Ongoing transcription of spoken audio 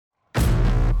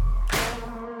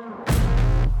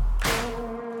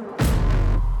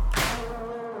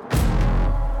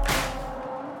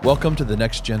Welcome to the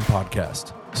Next Gen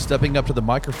Podcast. Stepping up to the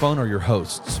microphone are your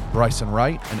hosts, Bryson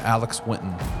and Alex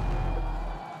Winton.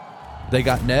 They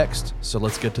got next, so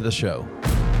let's get to the show.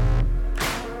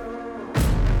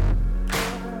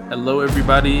 Hello,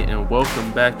 everybody, and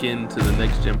welcome back into the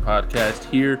Next Gen Podcast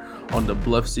here on the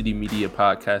Bluff City Media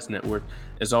Podcast Network.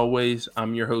 As always,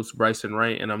 I'm your host, Bryson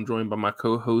Wright, and I'm joined by my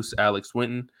co-host, Alex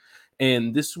Winton.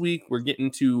 And this week, we're getting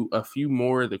to a few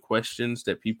more of the questions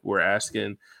that people were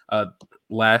asking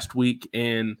last week.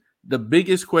 And the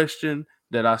biggest question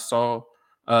that I saw,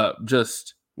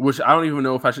 which I don't even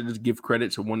know if I should just give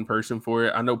credit to one person for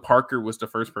it. I know Parker was the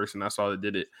first person I saw that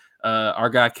did it.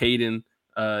 Our guy, Caden,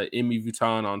 Emmy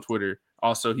Vuitton on Twitter.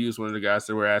 Also, he was one of the guys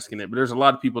that were asking it. But there's a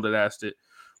lot of people that asked it,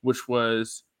 which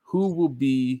was, who will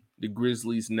be the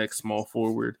Grizzlies' next small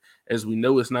forward? As we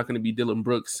know, it's not going to be Dylan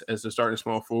Brooks as the starting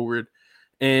small forward.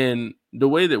 And the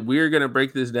way that we're going to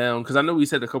break this down, because I know we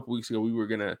said a couple weeks ago we were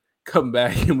going to come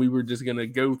back and we were just going to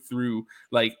go through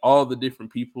like all the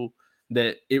different people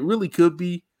that it really could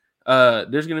be.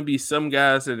 There's going to be some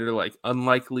guys that are like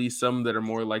unlikely, some that are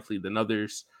more likely than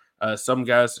others. Some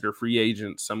guys that are free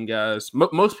agents, some guys,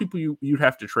 most people you'd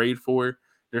have to trade for.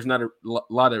 There's not a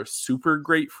lot of super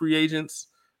great free agents.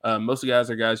 Most of the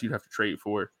guys are guys you'd have to trade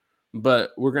for.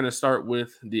 But we're going to start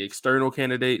with the external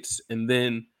candidates, and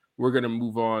then we're going to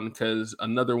move on because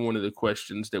another one of the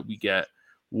questions that we got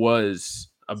was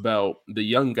about the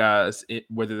young guys,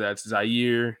 whether that's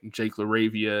Zaire, Jake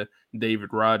LaRavia, David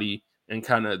Roddy, and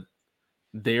kind of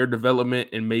their development,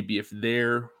 and maybe if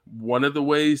they're one of the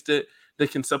ways that they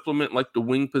can supplement like the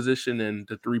wing position and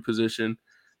the three position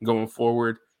going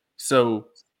forward. So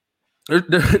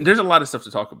there's a lot of stuff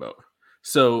to talk about.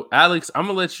 So Alex, I'm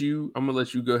gonna let you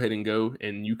go ahead and go,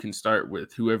 and you can start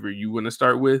with whoever you want to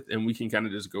start with, and we can kind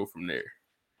of just go from there.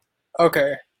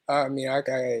 Okay.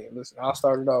 Listen, I'll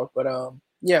start it off. But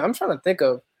yeah, I'm trying to think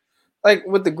of like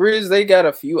with the Grizz, they got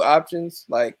a few options.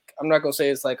 Like I'm not gonna say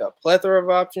it's like a plethora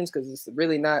of options because it's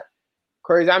really not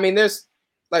crazy. I mean, there's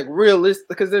like realistic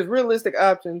because there's realistic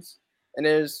options and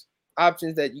there's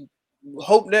options that you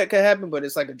hope that could happen, but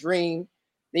it's like a dream.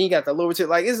 Then you got the lower tier.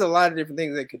 Like it's a lot of different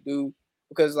things they could do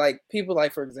because like people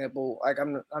like for example, like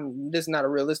I'm this is not a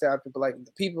realistic option, but like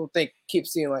the people keep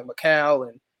seeing like McCall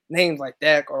and names like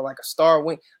that or like a star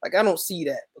wing. Like I don't see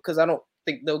that because I don't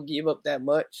think they'll give up that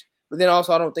much. But then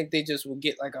also I don't think they just will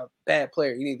get like a bad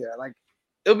player either. Like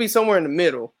it'll be somewhere in the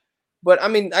middle. But I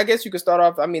mean, I guess you could start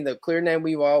off. I mean, the clear name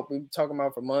we've been talking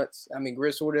about for months. I mean,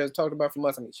 Grizz sort of has talked about for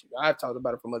months. I mean, I've talked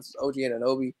about it for months. It's OG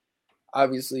Anunoby,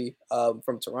 obviously,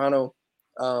 from Toronto.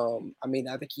 I mean,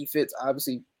 I think he fits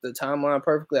obviously the timeline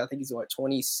perfectly. I think he's like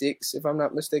 26, if I'm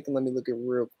not mistaken. Let me look at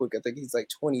real quick. I think he's like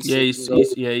 26.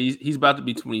 He's about to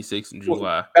be 26 in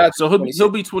July. So he'll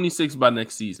be 26 by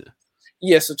next season.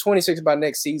 Yeah, so 26 by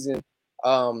next season.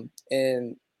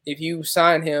 And if you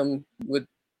sign him with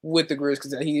the Grizz,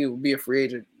 because he will be a free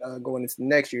agent going into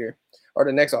next year or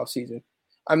the next offseason,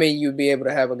 I mean, you'd be able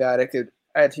to have a guy that could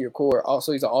add to your core.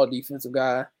 Also, he's an all defensive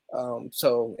guy.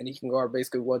 And he can guard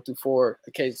basically 1 through 4,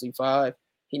 occasionally 5.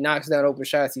 He knocks down open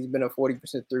shots. He's been a 40%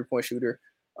 3-point shooter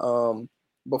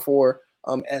before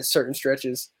at certain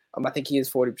stretches. I think he is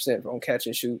 40% on catch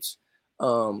and shoots.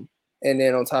 And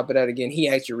then on top of that, again, he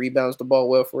actually rebounds the ball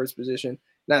well for his position.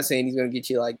 Not saying he's going to get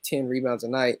you like 10 rebounds a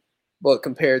night, but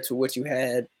compared to what you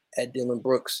had at Dylan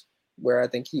Brooks, where I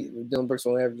think Dylan Brooks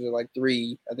only averages like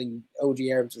 3. I think OG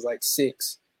averages like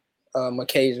 6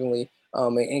 occasionally.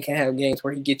 And can have games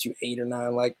where he gets you 8 or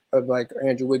 9, like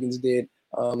Andrew Wiggins did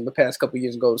the past couple of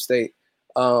years in Golden State.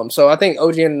 So I think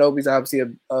OG Anunoby is obviously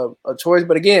a choice.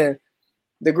 But again,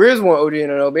 the Grizz want OG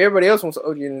Anunoby. Everybody else wants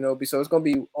OG Anunoby. So it's going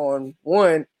to be on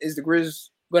one, is the Grizz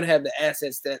going to have the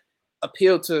assets that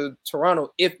appeal to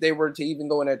Toronto if they were to even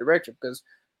go in that direction? Because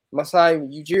Masai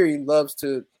Ujiri loves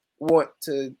to want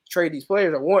to trade these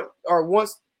players or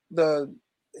wants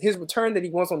his return that he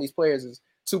wants on these players is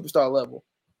superstar level.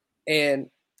 And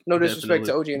no disrespect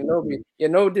to OG Anunoby. Yeah,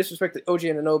 no disrespect to OG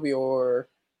Anunoby or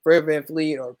Fred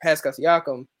VanVleet or Pascal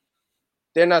Siakam.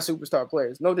 They're not superstar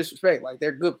players. No disrespect. Like,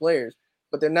 they're good players,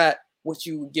 but they're not what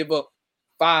you would give up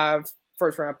 5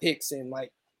 first-round picks and,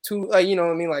 like, 2, like, you know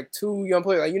what I mean? Like, 2 young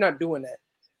players. Like, you're not doing that.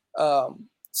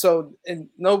 So, and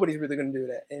nobody's really going to do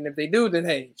that. And if they do, then,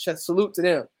 hey, salute to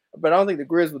them. But I don't think the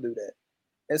Grizz will do that.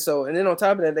 And then on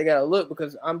top of that, they got to look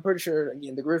because I'm pretty sure,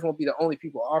 again, the Grizz won't be the only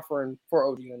people offering for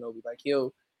OG Anunoby. Like,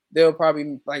 they'll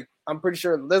probably, like, I'm pretty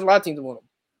sure there's a lot of teams that want him.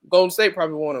 Golden State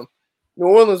probably want him. New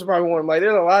Orleans will probably want him. Like,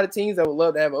 there's a lot of teams that would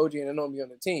love to have OG Anunoby on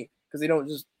the team because they don't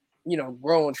just,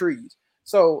 grow on trees.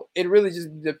 So it really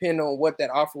just depends on what that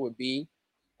offer would be.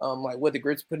 Like what the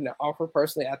Grizz put in the offer.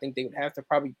 Personally, I think they would have to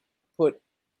probably put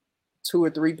 2 or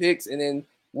 3 picks, and then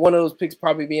one of those picks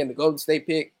probably being the Golden State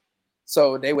pick.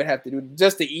 So they would have to do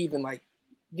just to even like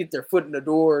get their foot in the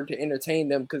door to entertain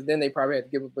them, because then they probably had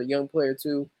to give up a young player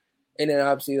too, and then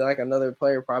obviously like another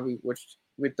player probably, which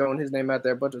we've thrown his name out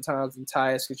there a bunch of times, and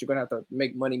Tyus, because you're gonna have to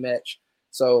make money match.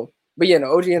 So, but yeah,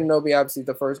 no, OG Anunoby obviously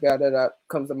the first guy that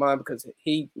comes to mind, because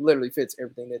he literally fits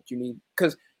everything that you need,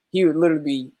 because he would literally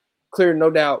be clear, no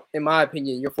doubt, in my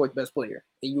opinion, your fourth best player,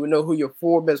 and you would know who your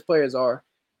 4 best players are,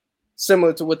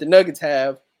 similar to what the Nuggets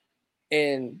have,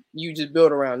 and you just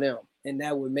build around them, and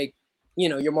that would make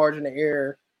your margin of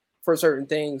error for certain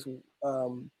things,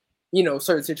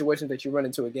 certain situations that you run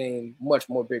into a game much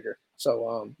more bigger.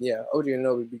 So yeah, OG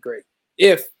Anunoby would be great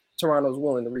if Toronto's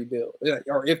willing to rebuild,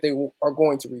 or if they are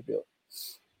going to rebuild.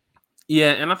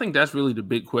 Yeah, and I think that's really the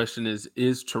big question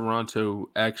is Toronto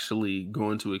actually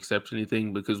going to accept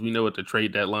anything? Because we know at the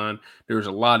trade deadline, there was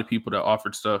a lot of people that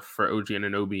offered stuff for OG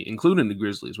Anunoby, including the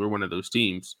Grizzlies. We're one of those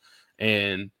teams.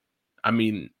 And I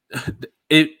mean,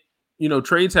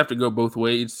 trades have to go both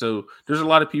ways. So there's a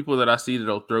lot of people that I see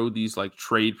that'll throw these like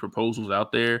trade proposals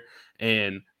out there,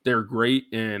 and they're great.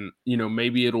 And,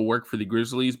 maybe it'll work for the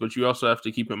Grizzlies, but you also have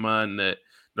to keep in mind that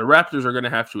the Raptors are going to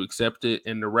have to accept it.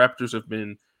 And the Raptors have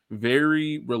been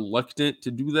very reluctant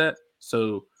to do that.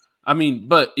 So, I mean,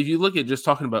 but if you look at just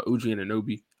talking about OG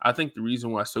Anunoby, I think the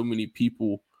reason why so many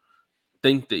people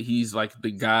think that he's like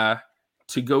the guy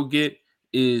to go get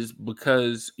is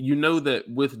because that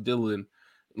with Dylan,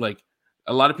 like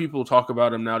a lot of people talk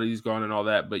about him now that he's gone and all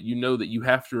that, but that you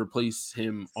have to replace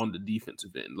him on the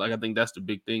defensive end. Like I think that's the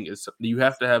big thing is you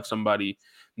have to have somebody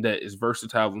that is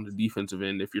versatile on the defensive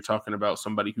end if you're talking about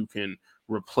somebody who can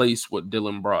replace what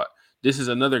Dylan brought. This is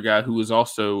another guy who is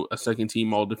also a second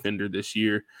team all defender this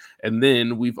year. And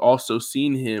then we've also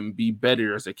seen him be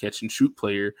better as a catch and shoot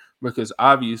player, because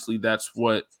obviously that's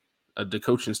what the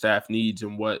coaching staff needs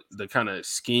and what the kind of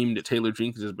scheme that Taylor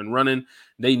Jenkins has been running.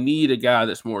 They need a guy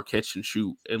that's more catch and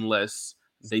shoot, unless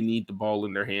they need the ball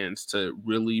in their hands to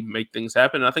really make things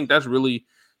happen. And I think that's really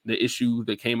the issue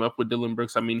that came up with Dylan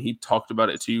Brooks. I mean, he talked about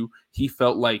it too. He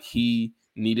felt like he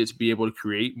needed to be able to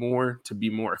create more to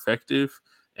be more effective,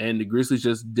 and the Grizzlies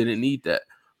just didn't need that.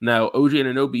 Now, OG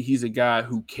Anunoby, he's a guy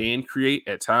who can create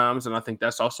at times, and I think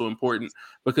that's also important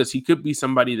because he could be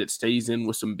somebody that stays in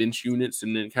with some bench units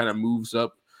and then kind of moves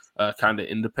up kind of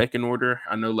in the pecking order.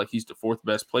 I know like he's the 4th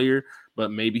best player,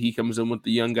 but maybe he comes in with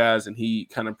the young guys and he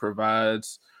kind of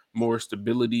provides more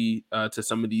stability to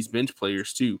some of these bench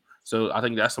players too. So I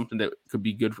think that's something that could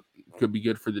be good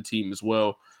for the team as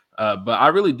well. But I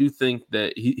really do think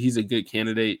that he's a good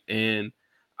candidate, and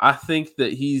I think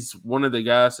that he's one of the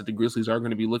guys that the Grizzlies are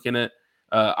going to be looking at.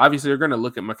 Obviously, they're going to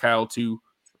look at Mikal too.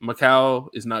 Mikal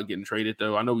is not getting traded,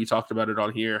 though. I know we talked about it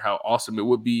on here, how awesome it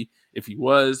would be if he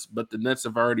was, but the Nets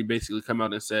have already basically come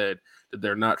out and said that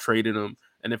they're not trading him.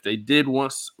 And if they did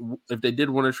want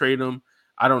to trade him,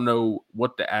 I don't know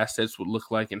what the assets would look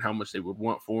like and how much they would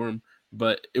want for him,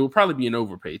 but it would probably be an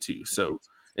overpay too. So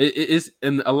it is,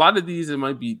 and a lot of these, it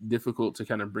might be difficult to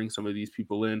kind of bring some of these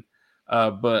people in.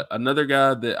 But another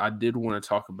guy that I did want to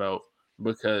talk about,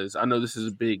 because I know this is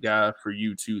a big guy for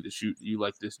you too, you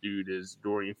like this dude, is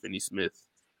Dorian Finney-Smith.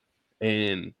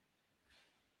 And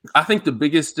I think the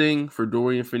biggest thing for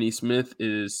Dorian Finney-Smith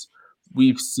is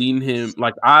I've seen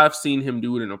him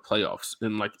do it in the playoffs,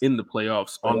 and like in the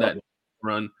playoffs on that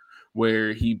run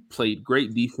where he played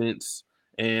great defense.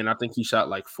 And I think he shot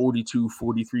like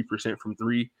 43% from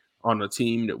 3 on a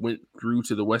team that went through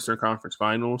to the Western Conference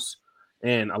Finals.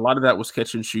 And a lot of that was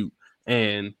catch and shoot.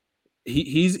 And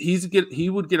he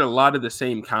would get a lot of the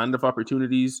same kind of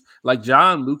opportunities. Like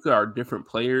John and Luka are different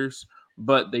players,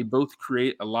 but they both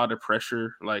create a lot of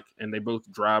pressure, and they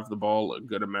both drive the ball a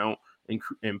good amount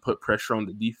and put pressure on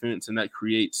the defense, and that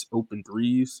creates open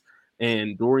threes.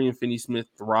 And Dorian Finney-Smith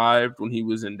thrived when he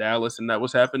was in Dallas and that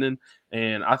was happening.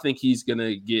 And I think he's going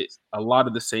to get a lot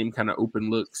of the same kind of open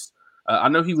looks. I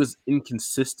know he was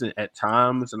inconsistent at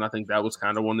times, and I think that was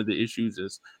kind of one of the issues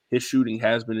is his shooting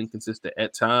has been inconsistent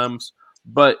at times.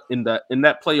 But in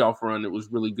that playoff run, it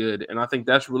was really good. And I think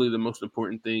that's really the most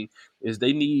important thing is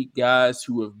they need guys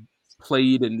who have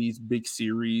played in these big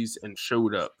series and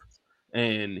showed up.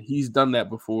 And he's done that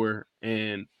before,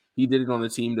 and he did it on a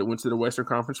team that went to the Western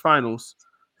Conference Finals.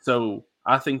 So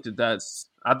I think that's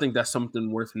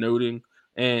something worth noting.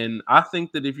 And I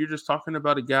think that if you're just talking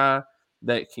about a guy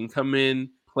that can come in,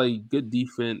 play good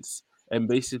defense, and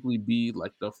basically be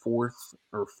like the 4th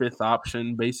or 5th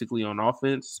option basically on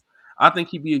offense, I think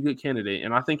he'd be a good candidate.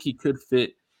 And I think he could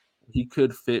fit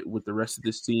with the rest of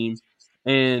this team.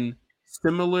 And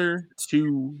similar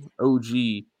to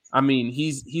OG, I mean,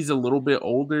 he's a little bit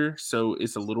older, so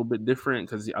it's a little bit different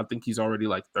because I think he's already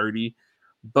like 30,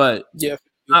 but Yeah.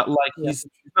 not like Yeah.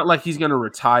 he's gonna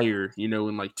retire,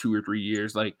 in like 2 or 3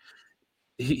 years. Like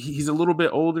he's a little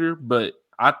bit older, but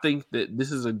I think that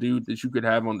this is a dude that you could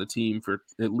have on the team for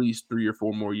at least 3 or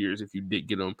 4 more years if you did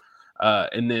get him.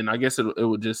 And then I guess it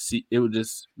would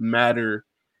just matter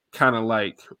kind of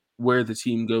like where the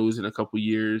team goes in a couple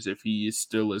years if he is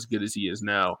still as good as he is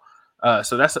now.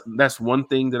 So that's one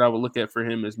thing that I would look at for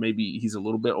him is maybe he's a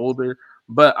little bit older.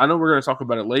 But I know we're going to talk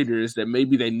about it later. Is that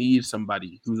maybe they need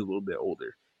somebody who's a little bit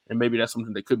older, and maybe that's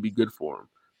something that could be good for him.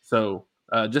 So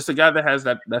just a guy that has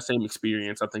that same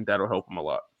experience, I think that'll help him a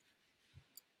lot.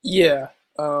 Yeah.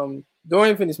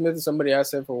 Dorian Finney-Smith is somebody I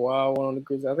said for a while. I went on the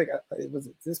Grizzlies. I think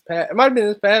it might have been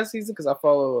this past season because I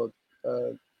follow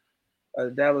a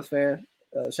Dallas fan.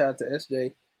 Shout out to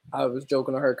SJ. I was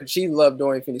joking on her because she loved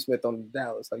Dorian Finney-Smith on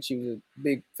Dallas. Like she was a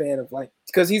big fan of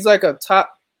because he's like a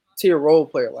top tier role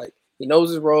player. Like he knows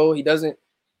his role. He doesn't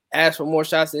ask for more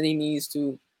shots than he needs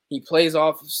to. He plays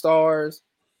off of stars.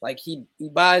 Like he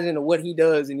buys into what he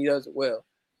does and he does it well.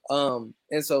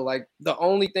 And so like the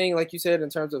only thing, like you said, in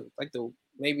terms of like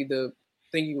maybe the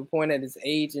thing you would point at is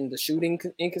age and the shooting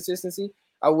inconsistency.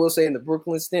 I will say in the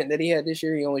Brooklyn stint that he had this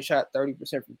year, he only shot 30%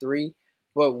 from three.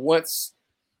 But once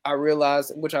I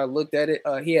realized, which I looked at it,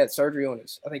 he had surgery on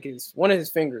one of his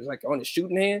fingers, like on his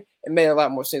shooting hand. It made a lot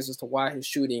more sense as to why his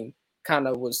shooting kind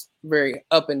of was very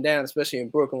up and down, especially in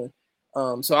Brooklyn.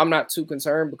 So I'm not too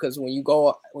concerned because when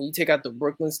you take out the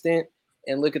Brooklyn stint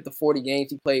and look at the 40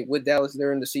 games he played with Dallas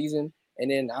during the season, and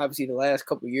then obviously the last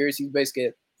couple of years, he's basically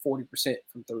at 40%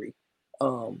 from three.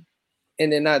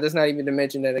 And then that's not even to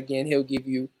mention that again, he'll give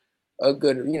you a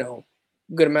good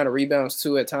amount of rebounds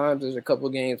too. At times, there's a couple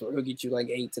of games where he'll get you like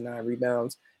 8 to 9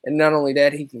 rebounds, and not only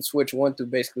that, he can switch one through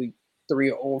basically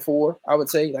 3 or 4. I would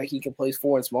say like he can play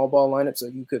 4 in small ball lineups, so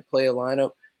you could play a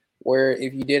lineup where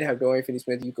if you did have Dorian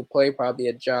Finney-Smith, you could play probably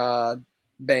a Ja,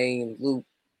 Bane, Luke,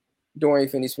 Dorian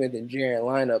Finney-Smith, and Jaren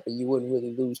lineup, and you wouldn't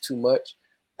really lose too much.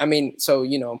 I mean, so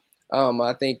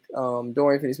I think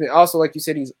Dorian Finney-Smith also, like you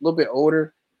said, he's a little bit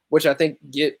older, which I think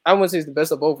I wouldn't say it's the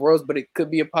best of both worlds, but it could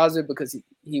be a positive because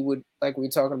he would, like we're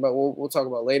talking about, we'll talk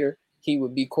about later, he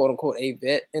would be quote unquote a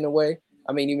vet in a way.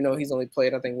 I mean, even though he's only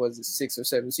played, I think, 6 or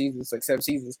 7 seasons, like 7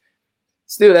 seasons.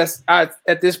 Still,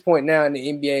 at this point now in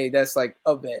the NBA, that's like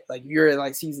a vet. Like you're in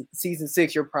like season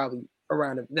 6, you're probably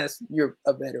around you're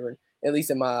a veteran, at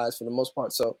least in my eyes for the most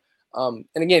part. So, and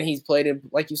again, he's played in,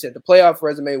 like you said, the playoff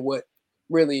resume. What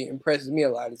really impresses me a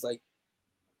lot is like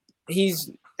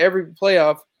he's every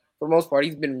playoff for the most part,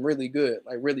 he's been really good,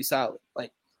 like really solid.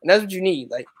 Like, and that's what you need,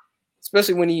 like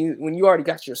especially when you already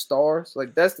got your stars.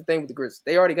 Like that's the thing with the Grizzlies,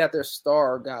 they already got their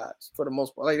star guys for the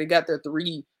most part. Like they got their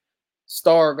 3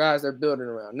 star guys they're building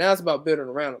around. Now it's about building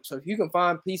around them. So if you can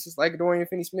find pieces like Dorian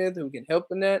Finney-Smith who can help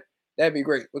in that, that'd be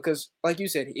great. Because like you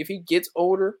said, if he gets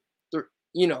older,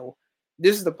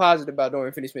 this is the positive about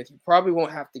Dorian Finney-Smith. You probably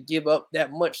won't have to give up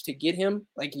that much to get him.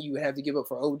 Like you would have to give up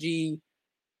for OG,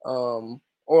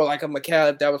 or like a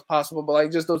McCall if that was possible. But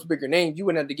like just those bigger names, you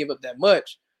wouldn't have to give up that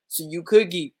much. So you could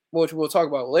get, which we'll talk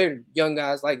about later, young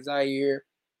guys like Zaire,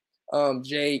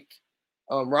 Jake,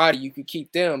 Roddy, you could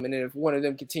keep them, and then if one of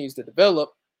them continues to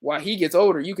develop, while he gets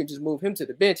older, you can just move him to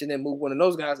the bench and then move one of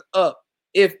those guys up.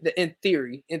 In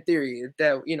theory, if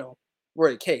that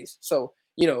were the case, so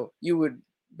you would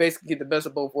basically get the best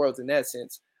of both worlds in that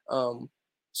sense. Dorian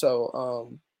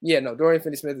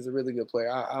Finney-Smith is a really good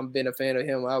player. I've been a fan of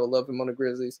him. I would love him on the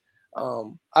Grizzlies.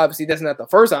 Obviously, that's not the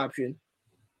first option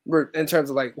in terms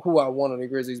of like who I want on the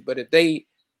Grizzlies, but if they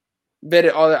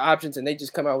vetted all their options and they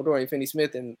just come out with Dorian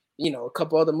Finney-Smith and a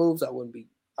couple other moves, I wouldn't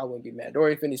be mad.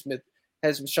 Dorian Finney-Smith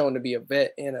has been shown to be a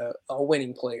vet and a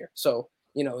winning player. So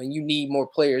and you need more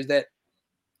players that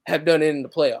have done it in the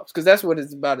playoffs because that's what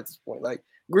it's about at this point. Like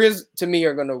Grizz to me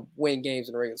are going to win games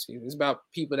in the regular season. It's about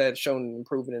people that have shown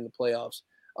improvement in the playoffs,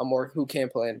 or who can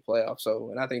play in the playoffs. So,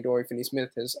 and I think Dorian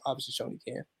Finney-Smith has obviously shown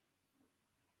he can.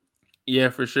 Yeah,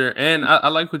 for sure. And I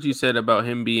like what you said about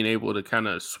him being able to kind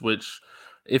of switch,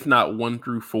 if not 1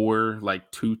 through 4, like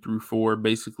 2 through 4,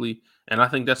 basically. And I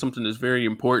think that's something that's very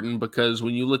important because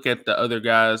when you look at the other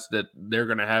guys that they're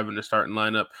going to have in the starting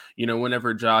lineup,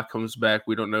 whenever Ja comes back,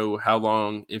 we don't know how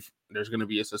long, if there's going to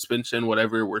be a suspension,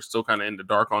 whatever. We're still kind of in the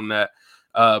dark on that.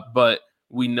 But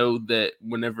we know that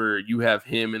whenever you have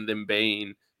him and then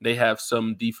Bane, they have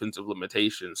some defensive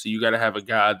limitations. So you got to have a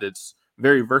guy that's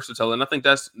very versatile, and I think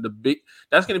that's going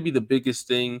to be the biggest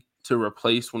thing to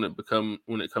replace when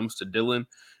it comes to Dillon,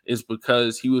 is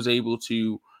because he was able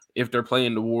to, if they're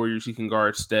playing the Warriors, he can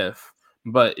guard Steph,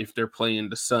 but if they're playing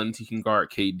the Suns, he can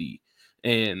guard KD,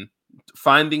 and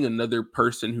finding another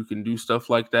person who can do stuff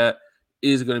like that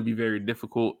is going to be very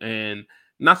difficult. And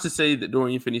not to say that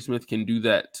Dorian Finney-Smith can do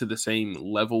that to the same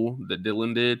level that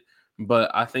Dylan did,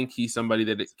 but I think he's somebody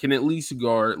that can at least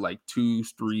guard like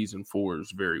 2s, 3s, and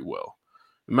 4s very well.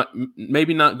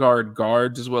 Maybe not guard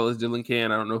guards as well as Dylan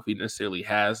can. I don't know if he necessarily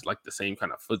has like the same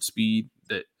kind of foot speed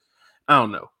that I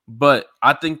don't know. But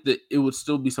I think that it would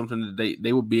still be something that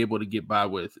they would be able to get by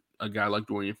with a guy like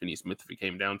Dorian Finney-Smith if it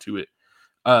came down to it.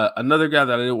 Another guy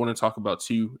that I didn't want to talk about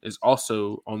too is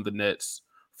also on the Nets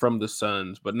from the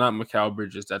Suns, but not Mikal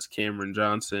Bridges. That's Cameron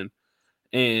Johnson.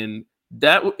 And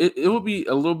that it would be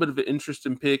a little bit of an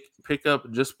interesting pickup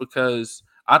just because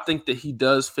I think that he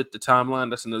does fit the timeline.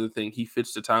 That's another thing. He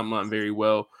fits the timeline very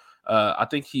well. I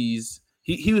think he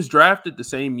was drafted the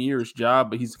same year as Ja,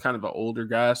 but he's kind of an older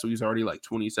guy, so he's already like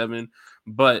 27.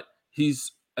 But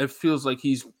it feels like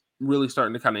he's really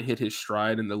starting to kind of hit his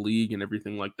stride in the league and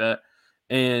everything like that.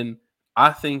 And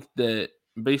I think that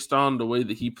based on the way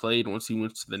that he played once he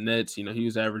went to the Nets, he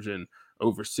was averaging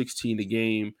over 16 a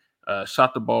game.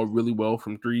 Shot the ball really well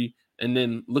from 3. And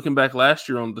then looking back last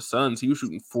year on the Suns, he was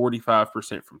shooting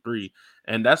 45% from 3.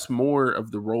 And that's more of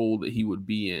the role that he would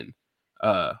be in.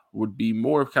 Would be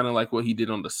more of kind of like what he did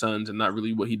on the Suns and not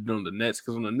really what he did on the Nets.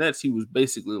 Because on the Nets, he was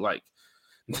basically like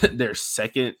their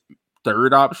second,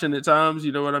 third option at times.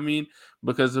 You know what I mean?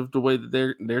 Because of the way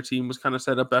that their team was kind of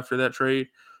set up after that trade.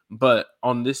 But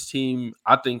on this team,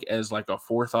 I think as like a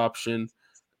fourth option,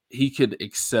 he could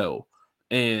excel.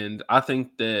 And I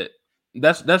think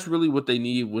that's really what they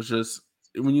need was just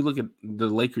when you look at the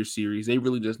Lakers series, they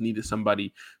really just needed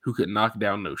somebody who could knock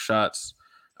down those shots.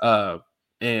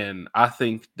 And I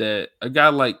think that a guy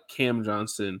like Cam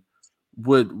Johnson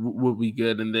would be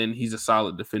good. And then he's a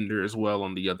solid defender as well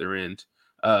on the other end.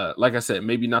 Like I said,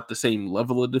 maybe not the same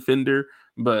level of defender,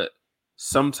 but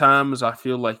sometimes I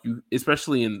feel like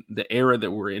especially in the era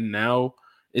that we're in now,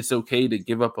 it's okay to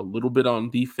give up a little bit on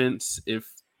defense if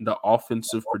the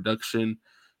offensive production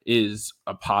is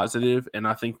a positive. And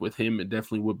I think with him, it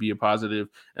definitely would be a positive.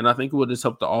 And I think it would just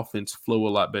help the offense flow a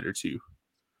lot better too.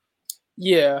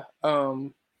 Yeah.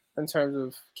 In terms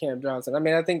of Cam Johnson, I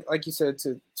mean, I think, like you said,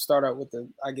 to start out with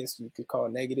I guess you could call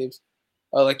it negatives.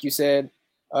 Like you said,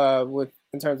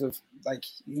 in terms of like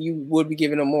you would be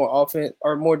giving him more offense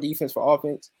or more defense for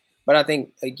offense. But I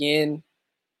think again,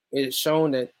 it's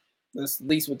shown that at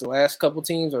least with the last couple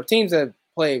teams or teams that have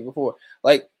played before,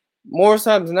 like more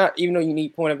times than not, even though you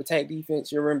need point of attack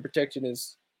defense, your rim protection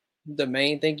is the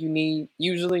main thing you need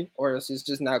usually, or else it's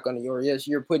just not going to. Or yes,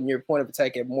 you're putting your point of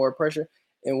attack at more pressure.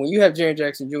 And when you have Jaren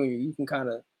Jackson Jr., you can kind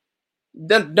of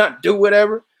not do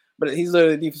whatever, but he's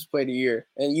literally the defensive player of the year.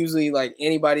 And usually, like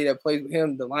anybody that plays with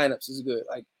him, the lineups is good.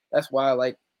 Like that's why,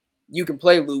 like you can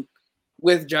play Luke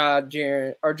with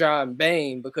Jaren and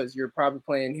Bane because you're probably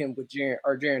playing him with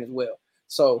Jaren as well.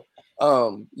 So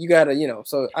you gotta,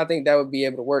 so I think that would be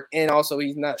able to work. And also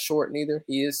he's not short neither.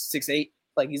 He is 6'8".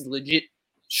 Like he's a legit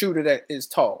shooter that is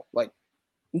tall. Like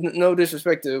no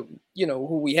disrespect to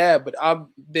who we have, but I'm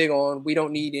big on we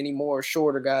don't need any more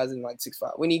shorter guys than like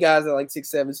 6'5". We need guys that are like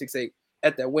 6'7", 6'8"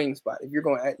 at that wing spot. If you're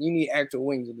going, you need actual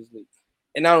wings in this league.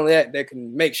 And not only that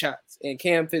can make shots. And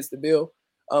Cam fits the bill.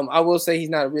 I will say he's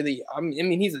not really. I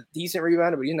mean, he's a decent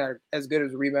rebounder, but he's not as good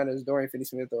as a rebounder as Dorian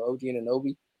Finney-Smith or OG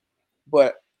Anunoby.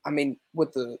 But I mean,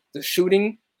 with the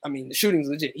shooting, I mean, the shooting's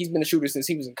legit. He's been a shooter since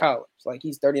he was in college. Like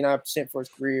he's 39% for his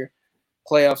career.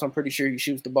 Playoffs, I'm pretty sure he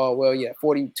shoots the ball well. Yeah,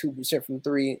 42% from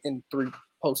 3 in 3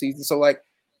 postseason. So like,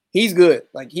 he's good.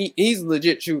 Like he's a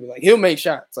legit shooter. Like he'll make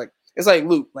shots. Like it's like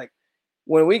Luke. Like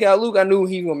when we got Luke, I knew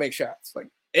he was gonna make shots. Like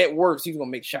at worst, he's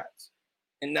gonna make shots.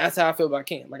 And that's how I feel about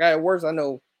Cam. Like at worst, I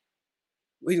know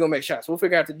he's gonna make shots. We'll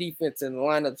figure out the defense and the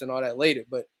lineups and all that later.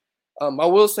 But I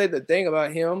will say the thing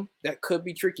about him that could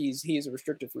be tricky is he is a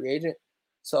restricted free agent.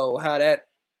 So how that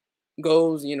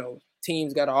goes,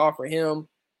 teams got to offer him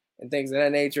and things of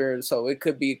that nature. So it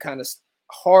could be kind of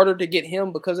harder to get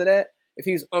him because of that. If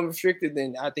he was unrestricted,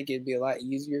 then I think it'd be a lot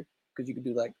easier because you could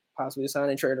do like possibly a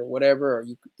signing trade or whatever, or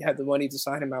you could have the money to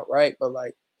sign him outright. But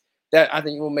like that, I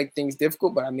think it will make things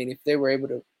difficult. But I mean, if they were able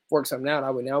to work something out,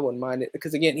 I wouldn't mind it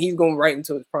because again, he's going right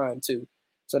into his prime too.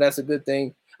 So that's a good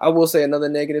thing. I will say another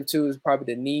negative too is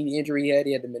probably the knee injury he had.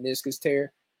 He had the meniscus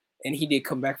tear, and he did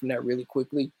come back from that really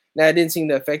quickly. Now it didn't seem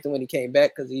to affect him when he came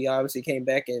back because he obviously came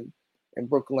back in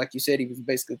Brooklyn, like you said, he was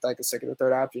basically like a second or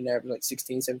third option, averaged like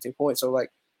 16, 17 points. So like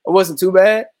it wasn't too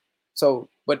bad. So,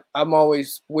 but I'm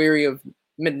always wary of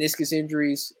meniscus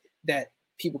injuries that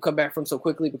people come back from so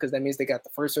quickly because that means they got the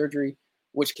first surgery,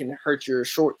 which can hurt your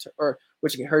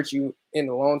which can hurt you in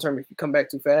the long term if you come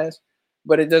back too fast.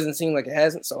 but it doesn't seem like it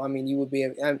hasn't. So I mean, you would be,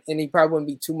 and he probably wouldn't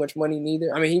be too much money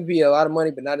neither. I mean, he'd be a lot of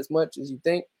money, but not as much as you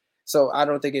think. So I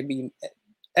don't think it'd be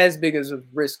as big as a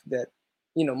risk that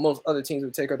most other teams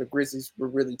would take, or the Grizzlies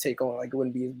would really take on. Like it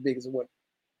wouldn't be as big as what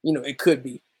it could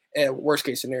be at worst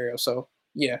case scenario. So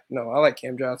yeah, no, I like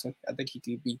Cam Johnson. I think he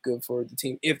could be good for the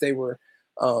team if they were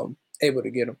able to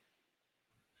get him.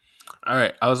 All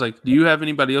right. I was like, do you have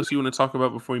anybody else you want to talk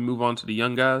about before we move on to the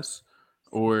young guys?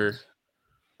 Or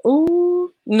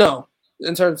no,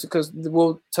 in terms, because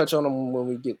we'll touch on them when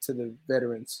we get to the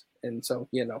veterans. And so,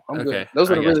 I'm good.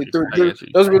 Those are really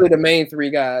those are really the main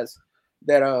three guys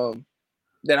that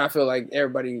I feel like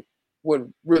everybody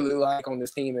would really like on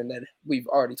this team and that we've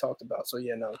already talked about. So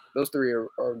yeah, no, those three are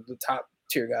the top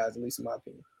tier guys, at least in my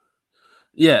opinion.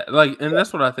 Yeah, and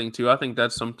that's what I think too. I think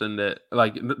that's something that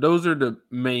those are the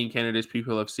main candidates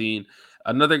people have seen.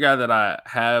 Another guy that I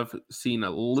have seen a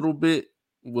little bit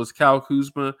was Kyle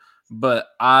Kuzma, but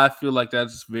I feel like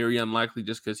that's very unlikely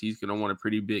just because he's going to want a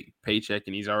pretty big paycheck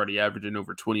and he's already averaging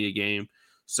over 20 a game.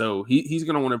 So he's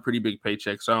going to want a pretty big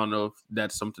paycheck. So I don't know if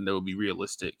that's something that would be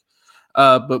realistic.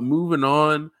 But moving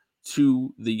on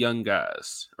to the young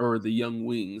guys, or the young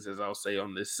wings, as I'll say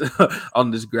on this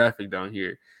on this graphic down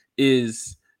here,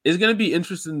 is going to be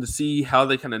interesting to see how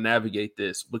they kind of navigate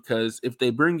this, because if they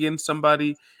bring in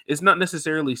somebody, it's not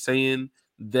necessarily saying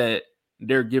that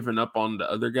they're giving up on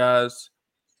the other guys,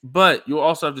 but you'll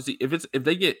also have to see if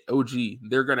they get OG,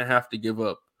 they're going to have to give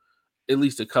up at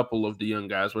least a couple of the young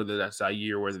guys, whether that's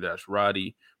Zaire, whether that's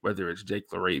Roddy, whether it's Jake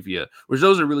LaRavia, which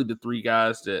those are really the three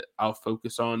guys that I'll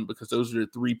focus on, because those are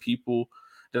the three people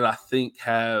that I think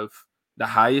have the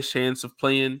highest chance of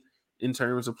playing in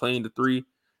terms of playing the three.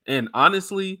 And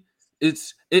honestly,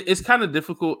 it's kind of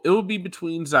difficult. It will be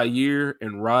between Zaire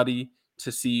and Roddy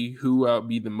to see who I'll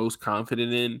be the most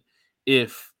confident in.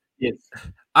 If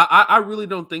I really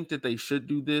don't think that they should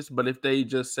do this, but if they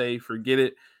just say forget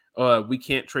it, we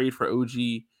can't trade for OG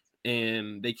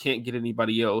and they can't get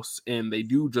anybody else, and they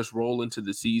do just roll into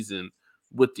the season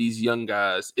with these young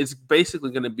guys, it's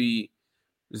basically going to be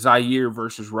Zaire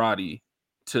versus Roddy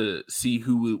to see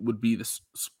who would be the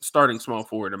starting small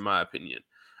forward, in my opinion.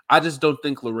 I just don't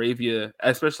think LaRavia,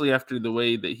 especially after the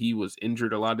way that he was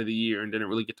injured a lot of the year and didn't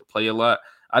really get to play a lot,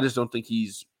 I just don't think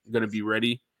he's going to be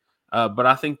ready. But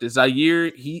I think that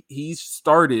Zaire, he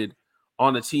started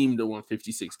on a team that won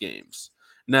 56 games.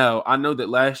 Now, I know that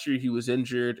last year he was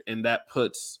injured, and that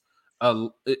puts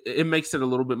it makes it a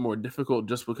little bit more difficult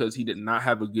just because he did not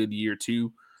have a good year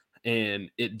too, and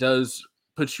it does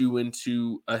put you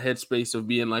into a headspace of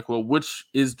being like, well, which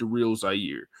is the real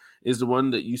Zaire? Is the one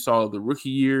that you saw the rookie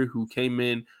year, who came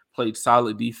in, played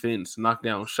solid defense, knocked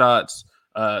down shots,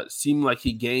 seemed like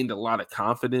he gained a lot of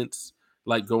confidence,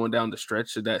 like going down the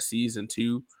stretch of that season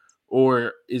too?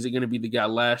 Or is it going to be the guy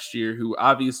last year who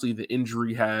obviously the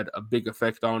injury had a big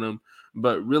effect on him,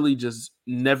 but really just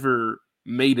never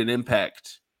made an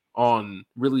impact on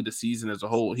really the season as a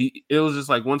whole? It was just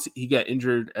like once he got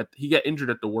injured at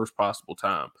the worst possible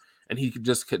time, and he could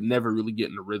never really get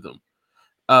in the rhythm.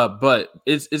 But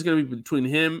it's going to be between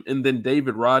him and then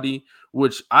David Roddy,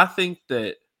 which I think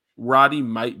that Roddy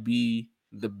might be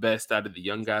the best out of the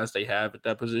young guys they have at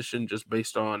that position, just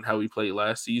based on how he played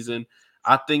last season.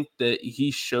 I think that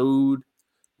he showed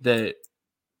that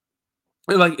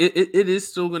it is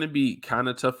still going to be kind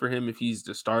of tough for him if he's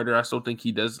the starter. I still think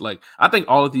he does. I think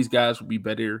all of these guys would be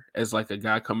better as like a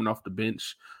guy coming off the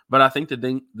bench. But I think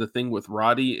the thing with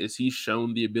Roddy is he's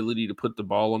shown the ability to put the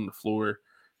ball on the floor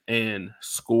and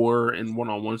score in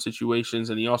one-on-one situations.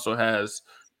 And he also has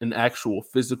an actual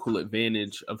physical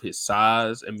advantage of his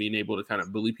size and being able to kind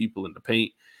of bully people in the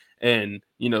paint. And,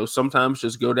 sometimes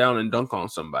just go down and dunk on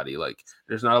somebody. Like,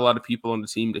 there's not a lot of people on the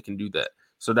team that can do that.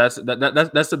 So that's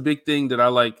a big thing that I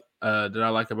like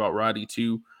about Roddy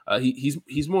too.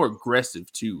 He's more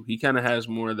aggressive too. He kind of has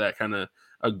more of that kind of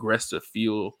aggressive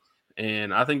feel,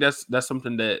 and I think that's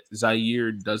something that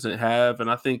Zaire doesn't have. And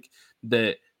I think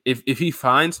that if he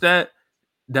finds that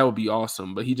would be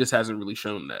awesome. But he just hasn't really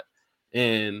shown that.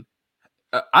 And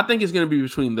I think it's going to be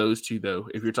between those two, though,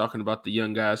 if you're talking about the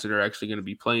young guys that are actually going to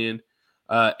be playing.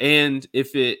 And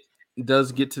if it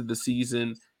does get to the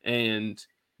season and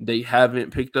they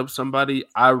haven't picked up somebody,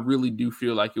 I really do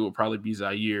feel like it will probably be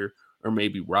Zaire or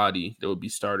maybe Roddy that would be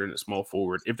starting at small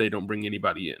forward if they don't bring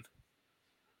anybody in.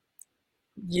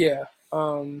 Yeah.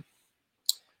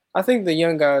 I think the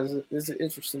young guys is an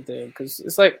interesting thing because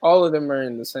it's like all of them are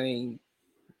in the same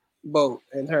boat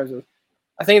in terms of,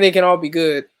 I think they can all be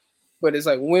good, but it's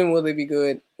like, when will they be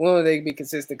good? When will they be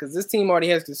consistent? Because this team already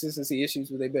has consistency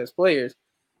issues with their best players,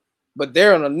 but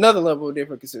they're on another level of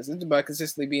different consistency. It's about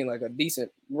consistently being like a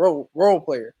decent role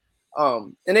player.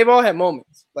 And they've all had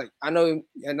moments. Like I know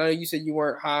you said you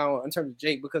weren't high on in terms of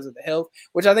Jake because of the health,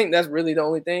 which I think that's really the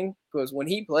only thing. Because when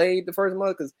he played the first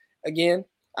month, because again,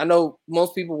 I know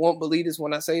most people won't believe this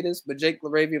when I say this, but Jake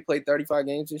LaRavia played 35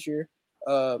 games this year.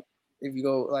 If you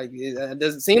go like, it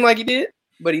doesn't seem like he did,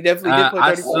 but he definitely did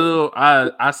play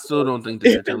 35. I still don't think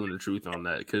that you're telling the truth on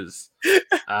that because,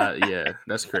 yeah,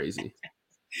 that's crazy.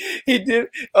 He did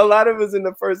a lot of it was in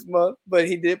the first month, but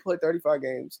he did play 35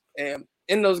 games, and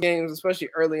in those games, especially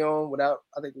early on,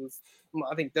 I think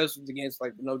this was against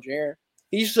like no Jaren.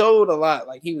 He showed a lot.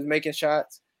 Like he was making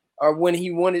shots, or when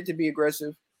he wanted to be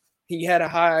aggressive, he had a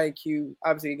high IQ.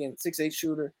 Obviously, again, 6'8"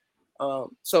 shooter.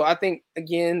 So I think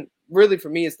again, really for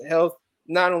me, it's the health,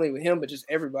 not only with him but just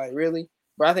everybody really.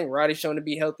 But I think Roddy's shown to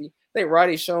be healthy. I think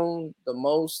Roddy's shown the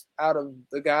most out of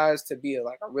the guys to be a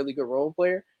really good role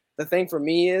player. The thing for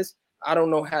me is I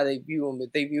don't know how they view him.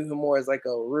 If they view him more as like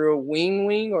a real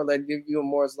wing, or like they view him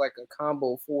more as like a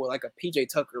combo forward, like a PJ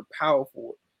Tucker power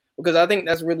forward. Because I think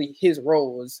that's really his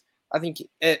role. Is I think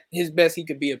at his best he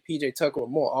could be a PJ Tucker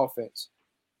with more offense.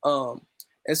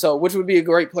 And so which would be a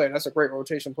great player. That's a great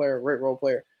rotation player, a great role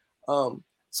player.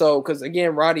 So because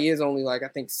again, Roddy is only like I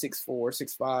think 6'4",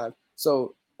 6'5".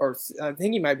 So or I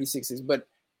think he might be 6'6", but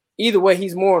either way,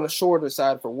 he's more on the shorter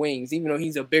side for wings, even though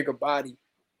he's a bigger body.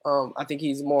 I think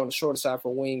he's more on the shorter side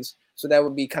for wings. So that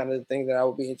would be kind of the thing that I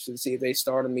would be interested to see if they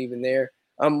start him even there.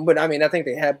 But I mean, I think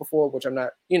they had before, which I'm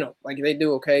not, like if they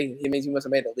do okay, it means he must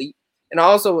have made a leap. And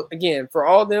also, again, for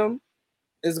all of them,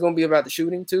 it's going to be about the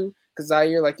shooting too. Because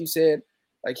Zaire, like you said,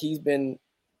 like he's been,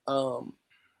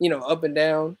 up and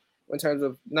down in terms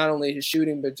of not only his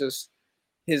shooting, but just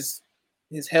his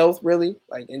health really,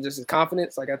 like, and just his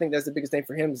confidence. Like I think that's the biggest thing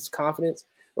for him is his confidence.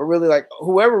 But really, like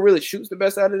whoever really shoots the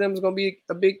best out of them is going to be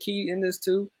a big key in this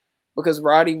too, because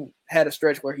Roddy had a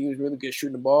stretch where he was really good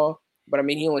shooting the ball, but I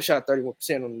mean he only shot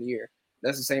 31% on the year.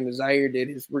 That's the same as Zaire did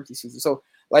his rookie season. So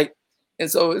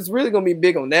so it's really going to be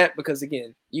big on that because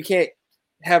again, you can't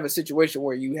have a situation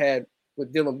where you had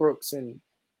with Dylan Brooks and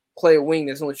play a wing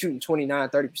that's only shooting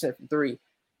 29-30% from three,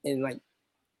 and like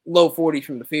low 40s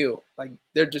from the field. Like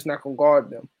they're just not going to guard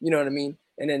them. You know what I mean?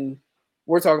 And then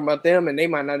we're talking about them, and they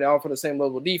might not offer the same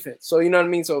level of defense. So you know what I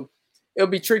mean? So it'll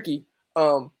be tricky.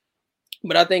 But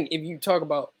I think if you talk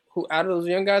about who out of those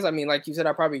young guys, I mean, like you said,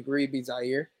 I probably agree it'd be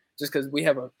Zaire, just because we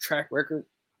have a track record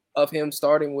of him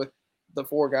starting with the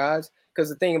four guys. Because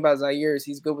the thing about Zaire is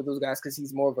he's good with those guys because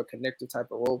he's more of a connector type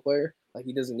of role player. Like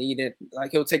he doesn't need it.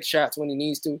 Like he'll take shots when he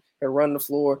needs to. He'll run the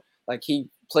floor. Like he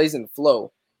plays in the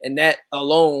flow, and that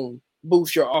alone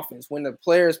boosts your offense. When the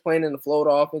player is playing in the flow of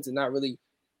the offense and not really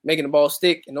making the ball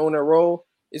stick and on their role,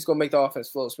 it's going to make the offense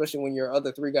flow, especially when your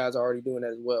other three guys are already doing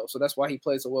that as well. So that's why he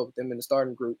plays so well with them in the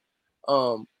starting group.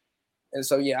 And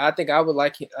so, yeah, I think I would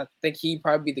like him. I think he'd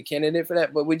probably be the candidate for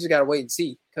that, but we just got to wait and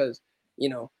see because,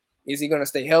 is he going to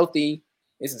stay healthy?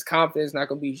 Is his confidence not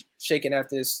going to be shaken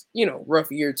after this,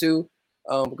 rough year too?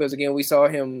 Because, again, we saw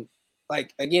him,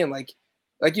 like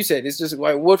you said, it's just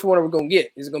like, which one are we going to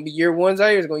get? Is it going to be year one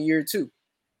Zaire or is it going to be year two?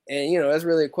 And, that's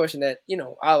really a question that,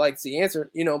 I like to see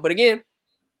answered, but again,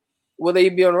 will they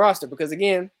be on the roster? Because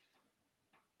again,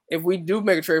 if we do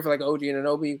make a trade for like OG and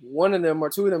Anunoby, one of them or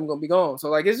two of them are going to be gone. So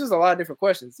like, it's just a lot of different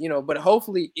questions, but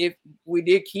hopefully if we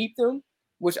did keep them,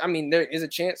 which I mean, there is a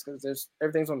chance because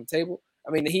everything's on the table.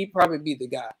 I mean, he'd probably be the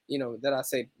guy, that I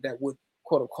say that would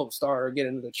quote unquote start or get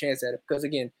another chance at it. Because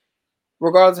again,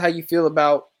 regardless of how you feel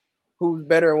about who's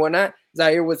better and whatnot,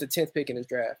 Zaire was the 10th pick in his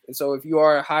draft. And so if you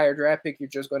are a higher draft pick, you're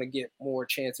just going to get more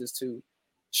chances to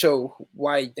show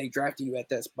why they drafted you at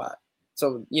that spot.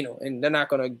 So, and they're not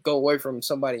going to go away from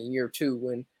somebody in year two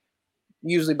when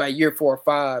usually by year 4 or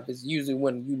 5 is usually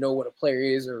when you know what a player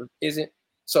is or isn't.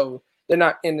 So they're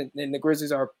not, and the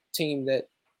Grizzlies are a team that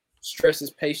stresses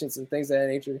patience and things of that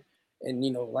nature. And,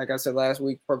 like I said last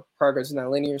week, progress is not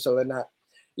linear. So they're not,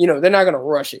 they're not going to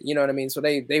rush it. You know what I mean? So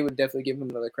they would definitely give him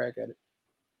another crack at it.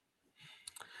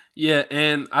 Yeah,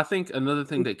 and I think another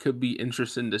thing that could be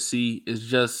interesting to see is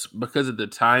just because of the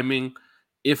timing,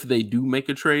 if they do make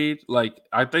a trade, like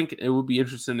I think it would be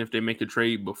interesting if they make a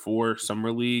trade before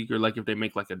Summer League or like if they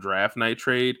make like a draft night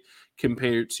trade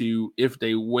compared to if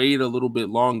they wait a little bit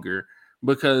longer,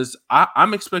 because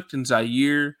I'm expecting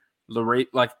Zaire,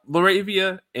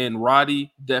 Laravia and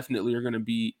Roddy definitely are going to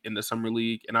be in the Summer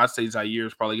League, and I'd say Zaire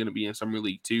is probably going to be in Summer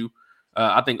League too.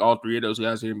 I think all three of those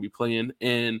guys are going to be playing,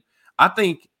 and I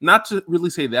think not to really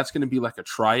say that's going to be like a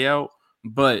tryout,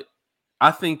 but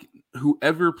I think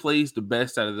whoever plays the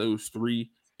best out of those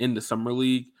three in the Summer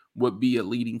League would be a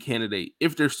leading candidate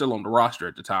if they're still on the roster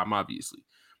at the time, obviously.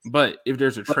 But if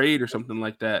there's a trade or something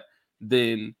like that,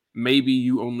 then maybe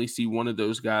you only see one of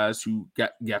those guys who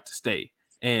got to stay.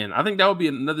 And I think that would be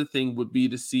another thing, would be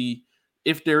to see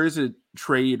if there is a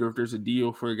trade or if there's a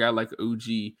deal for a guy like OG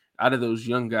out of those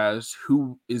young guys,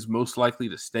 who is most likely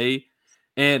to stay.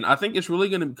 And I think it's really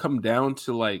going to come down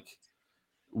to like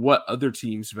what other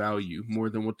teams value more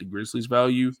than what the Grizzlies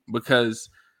value, because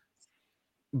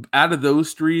out of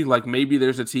those three, like maybe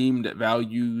there's a team that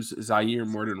values Zaire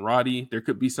more than Roddy. There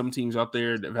could be some teams out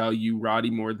there that value Roddy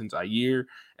more than Zaire,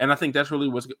 and I think that's really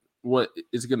what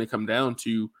is going to come down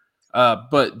to.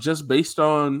 But just based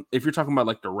on, if you're talking about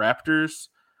like the Raptors,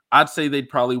 I'd say they'd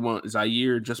probably want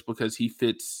Zaire just because he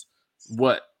fits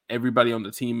what everybody on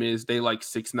the team is. They like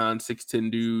 6'9",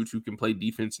 6'10" dudes who can play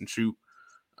defense and shoot.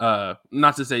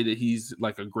 Not to say that he's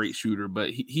like a great shooter,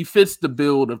 but he fits the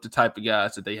build of the type of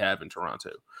guys that they have in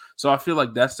Toronto. So I feel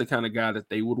like that's the kind of guy that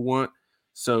they would want.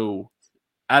 So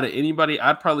out of anybody,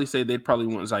 I'd probably say they'd probably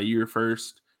want Zaire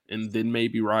first, and then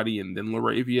maybe Roddy, and then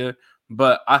Laravia.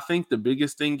 But I think the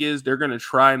biggest thing is they're going to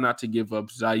try not to give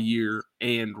up Zaire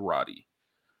and Roddy,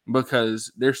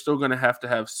 because they're still going to have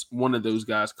one of those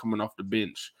guys coming off the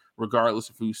bench, regardless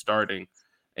of who's starting.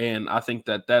 And I think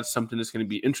that that's something that's going to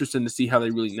be interesting to see how they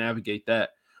really navigate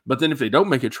that. But then if they don't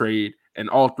make a trade and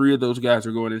all three of those guys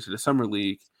are going into the summer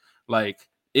league, like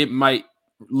it might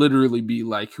literally be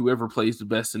like whoever plays the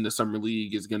best in the summer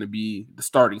league is going to be the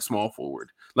starting small forward.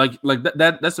 Like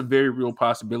that's a very real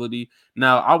possibility.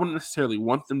 Now, I wouldn't necessarily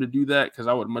want them to do that, because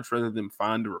I would much rather them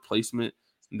find a replacement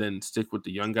than stick with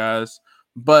the young guys.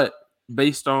 But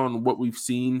based on what we've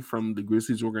seen from the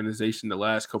Grizzlies organization the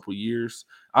last couple of years,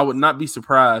 I would not be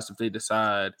surprised if they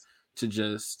decide to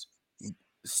just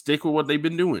stick with what they've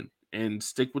been doing and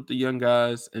stick with the young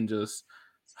guys and just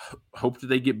hope that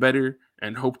they get better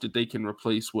and hope that they can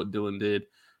replace what Dylan did.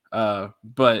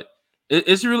 But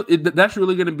that's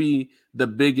really going to be the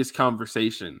biggest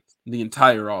conversation the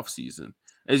entire offseason.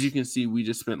 As you can see, we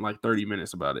just spent like 30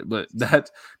 minutes about it, but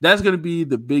that's going to be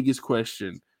the biggest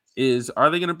question. Is, are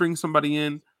they going to bring somebody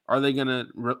in? Are they going to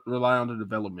rely on the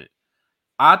development?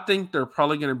 I think they're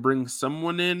probably going to bring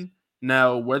someone in.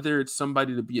 Now, whether it's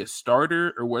somebody to be a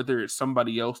starter or whether it's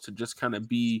somebody else to just kind of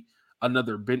be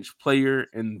another bench player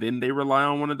and then they rely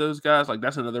on one of those guys, like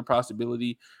that's another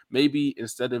possibility. Maybe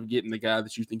instead of getting the guy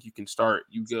that you think you can start,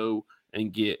 you go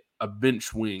and get a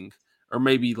bench wing, or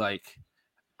maybe like,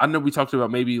 I know we talked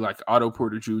about maybe like Otto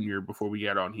Porter Jr. before we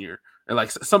got on here, and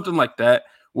like something like that,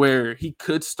 where he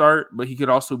could start, but he could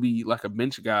also be like a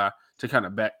bench guy to kind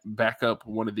of back up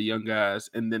one of the young guys.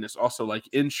 And then it's also like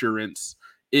insurance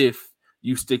if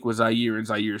you stick with Zaire and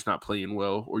Zaire's not playing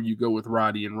well, or you go with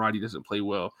Roddy and Roddy doesn't play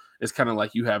well. It's kind of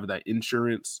like you have that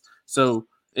insurance. So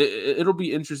it'll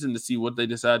be interesting to see what they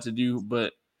decide to do.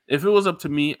 But if it was up to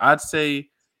me, I'd say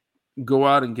go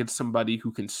out and get somebody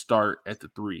who can start at the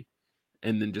 3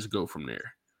 and then just go from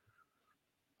there.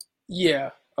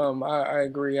 Yeah, I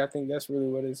agree. I think that's really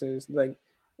what it is. Like,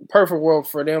 perfect world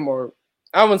for them, or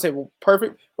I wouldn't say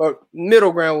perfect, but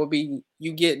middle ground would be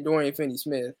you get Dorian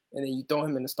Finney-Smith and then you throw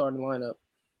him in the starting lineup.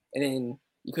 And then,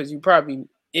 because you probably,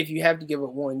 if you have to give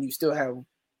up one, you still have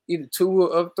either 2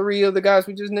 of 3 of the guys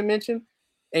we just mentioned,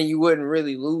 and you wouldn't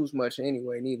really lose much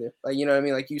anyway, neither. Like, you know what I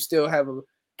mean? Like, you still have a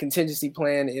contingency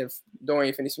plan if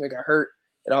Dorian Finney-Smith got hurt.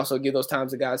 It also give those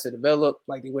times the guys to develop.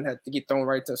 Like, they wouldn't have to get thrown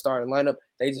right to the starting lineup.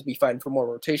 They just be fighting for more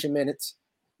rotation minutes.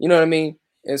 You know what I mean?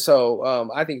 And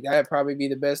so I think that'd probably be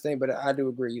the best thing. But I do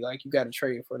agree. Like, you got to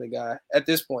trade for the guy at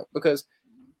this point, because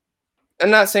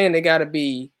I'm not saying they got to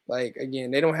be, like,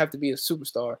 again, they don't have to be a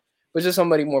superstar, but just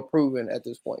somebody more proven at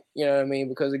this point. You know what I mean?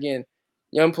 Because, again,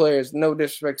 young players, no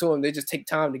disrespect to them, they just take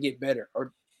time to get better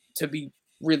or to be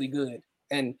really good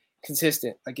and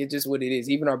consistent. Like, it's just what it is.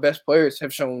 Even our best players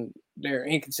have shown their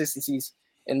inconsistencies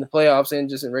in the playoffs and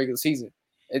just in regular season.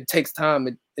 It takes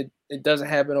time. It doesn't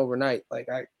happen overnight. Like,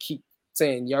 I keep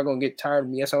saying, y'all gonna get tired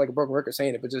of me. I sound like a broken record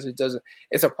saying it, but just it doesn't.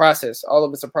 It's a process. All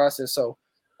of it's a process. So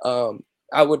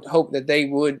I would hope that they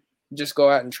would just go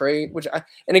out and trade.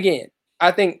 And again,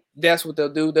 I think that's what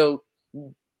they'll do. They'll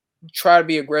try to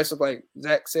be aggressive, like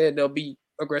Zach said. They'll be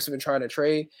aggressive in trying to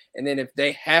trade. And then if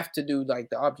they have to do like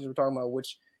the options we're talking about,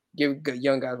 which give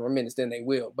young guys more minutes, then they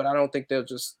will. But I don't think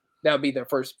that'll be their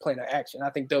first plan of action. I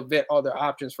think they'll vet all their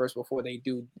options first before they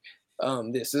do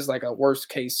this. This is like a worst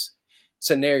case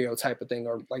scenario type of thing,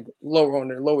 or like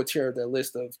lower tier of their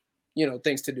list of,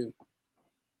 things to do.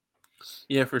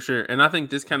 Yeah, for sure. And I think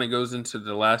this kind of goes into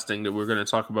the last thing that we're going to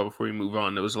talk about before we move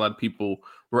on. There was a lot of people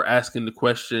were asking the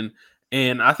question,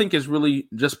 and I think it's really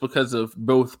just because of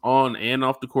both on and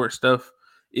off the court stuff,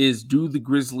 is do the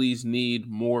Grizzlies need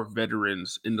more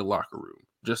veterans in the locker room,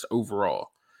 just overall?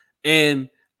 And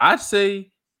I'd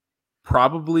say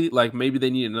probably like maybe they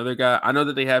need another guy. I know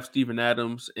that they have Steven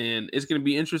Adams, and it's going to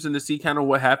be interesting to see kind of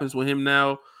what happens with him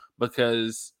now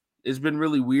because it's been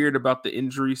really weird about the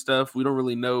injury stuff. We don't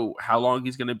really know how long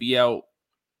he's going to be out.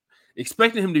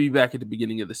 Expecting him to be back at the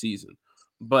beginning of the season,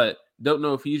 but don't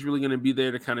know if he's really going to be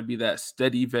there to kind of be that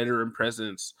steady veteran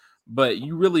presence. But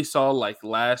you really saw like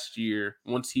last year,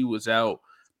 once he was out,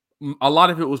 a lot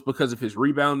of it was because of his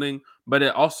rebounding, but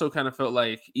it also kind of felt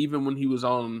like even when he was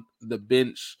on the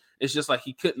bench, it's just like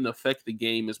he couldn't affect the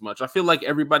game as much. I feel like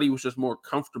everybody was just more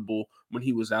comfortable when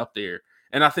he was out there.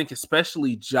 And I think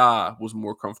especially Ja was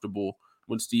more comfortable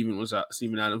when Steven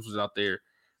Adams was out there.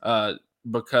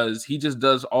 Because he just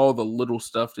does all the little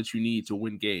stuff that you need to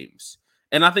win games.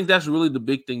 And I think that's really the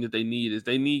big thing that they need is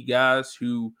they need guys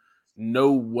who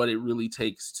know what it really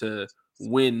takes to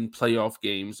win playoff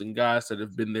games and guys that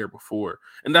have been there before.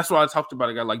 And that's why I talked about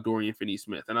a guy like Dorian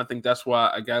Finney-Smith. And I think that's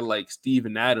why a guy like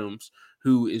Steven Adams,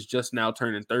 who is just now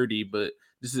turning 30, but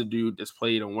this is a dude that's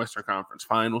played on Western Conference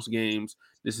Finals games.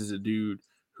 This is a dude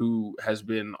who has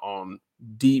been on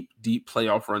deep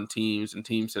playoff run teams and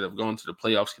teams that have gone to the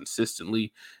playoffs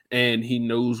consistently. And he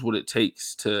knows what it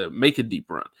takes to make a deep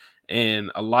run.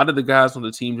 And a lot of the guys on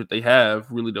the team that they have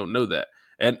really don't know that.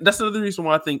 And that's another reason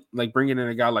why I think like bringing in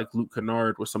a guy like Luke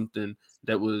Kennard was something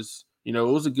that was, it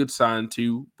was a good sign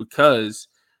too, because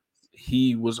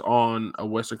he was on a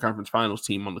Western Conference Finals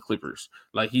team on the Clippers.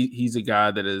 Like he's a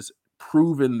guy that has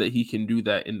proven that he can do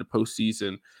that in the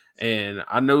postseason. And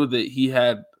I know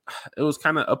that it was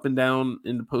kind of up and down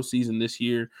in the postseason this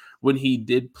year. When he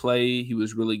did play, he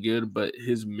was really good, but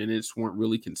his minutes weren't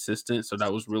really consistent. So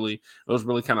it was really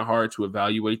kind of hard to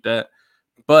evaluate that.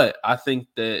 But I think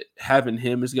that having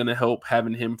him is going to help,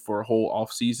 having him for a whole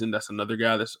offseason. That's another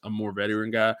guy that's a more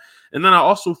veteran guy. And then I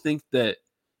also think that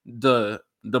the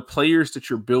players that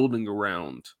you're building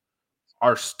around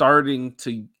are starting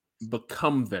to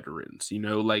become veterans.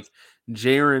 Like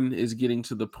Jaren is getting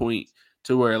to the point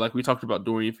to where, like we talked about,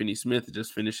 Dorian Finney-Smith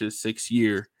just finished his 6th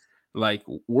year. Like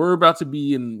we're about to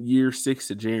be in year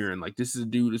 6 of Jaren. Like this is a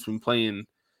dude that's been playing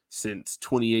since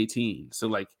 2018. So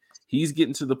like he's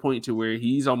getting to the point to where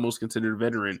he's almost considered a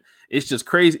veteran. It's just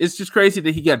crazy. It's just crazy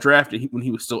that he got drafted when he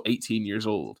was still 18 years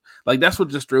old. Like that's what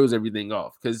just throws everything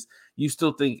off, because you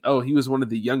still think, oh, he was one of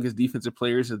the youngest defensive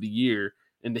players of the year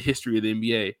in the history of the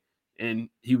NBA, and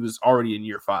he was already in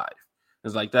year 5.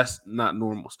 It's like that's not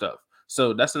normal stuff.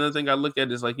 So that's another thing I look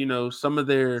at is like, some of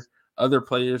their other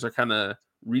players are kind of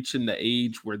reaching the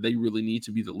age where they really need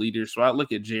to be the leaders. So I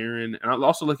look at Jaren, and I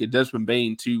also look at Desmond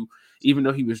Bane too. Even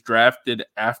though he was drafted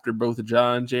after both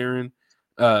Ja and Jaren,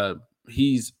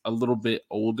 he's a little bit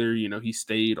older. He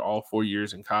stayed all 4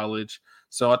 years in college.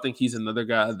 So I think he's another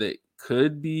guy that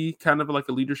could be kind of like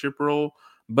a leadership role.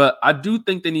 But I do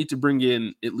think they need to bring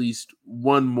in at least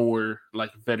one more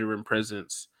like veteran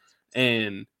presence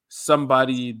and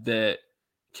somebody that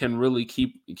can really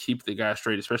keep the guy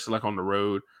straight, especially like on the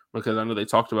road, because I know they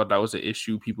talked about that was an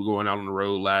issue, people going out on the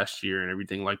road last year and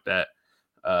everything like that.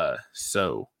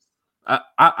 So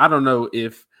I don't know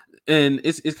if, and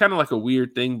it's kind of like a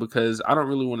weird thing because I don't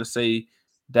really want to say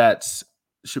that's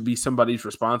should be somebody's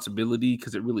responsibility,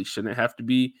 because it really shouldn't have to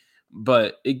be,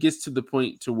 but it gets to the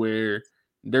point to where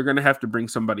they're going to have to bring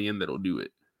somebody in that'll do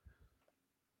it.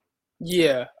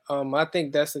 Yeah, I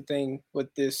think that's the thing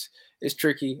with this. It's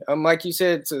tricky. Like you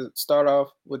said, to start off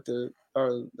with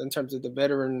in terms of the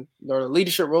veteran or the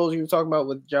leadership roles you were talking about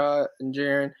with Ja and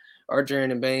Jaren, or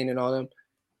Jaren and Bane and all them.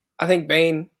 I think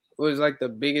Bane was like the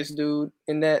biggest dude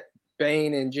in that.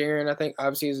 Bane and Jaren, I think,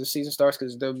 obviously, as the season starts,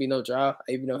 because there'll be no Ja,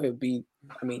 even though he'll be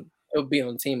on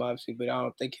the team, obviously, but I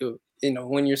don't think he'll,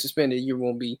 when you're suspended, you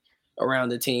won't be around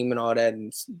the team and all that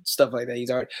and stuff like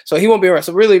that. So he won't be around.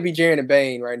 So really it'd be Jaren and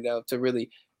Bane right now to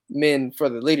really men for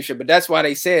the leadership. But that's why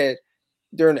they said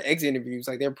during the exit interviews,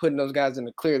 like they're putting those guys in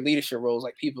the clear leadership roles,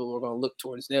 like people are going to look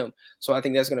towards them. So I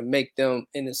think that's going to make them,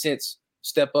 in a sense,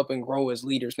 step up and grow as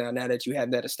leaders now that you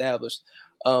have that established.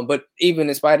 But even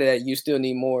in spite of that, you still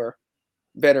need more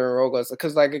veteran role guys,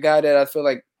 because like a guy that I feel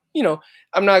like,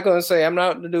 I'm not going to say, I'm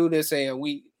not the dude that's saying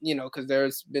because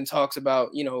there's been talks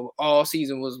about, all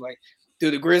season was like, do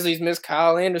the Grizzlies miss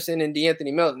Kyle Anderson and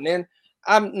DeAnthony Melton? Then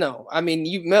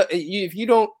if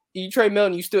you trade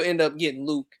Melton, you still end up getting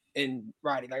Luke and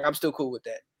Roddy. Like I'm still cool with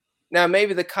that. Now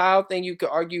maybe the Kyle thing you could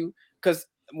argue, because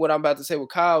what I'm about to say with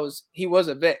Kyle is he was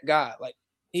a vet guy. Like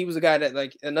he was a guy that,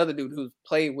 like, another dude who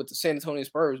played with the San Antonio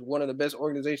Spurs, one of the best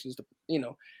organizations in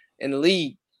the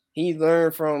league. He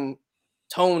learned from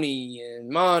Tony and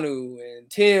Manu and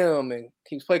Tim, and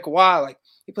he's played Kawhi. Like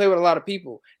he played with a lot of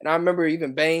people. And I remember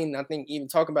even Bane, I think, even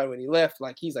talking about it when he left,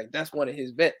 like he's like, that's one of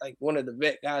the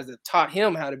vet guys that taught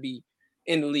him how to be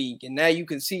in the league. And now you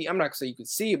can see, I'm not gonna say you can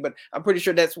see it, but I'm pretty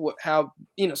sure that's how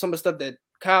some of the stuff that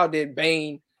Kyle did,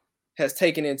 Bane has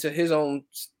taken into his own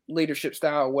leadership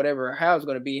style, or whatever, how it's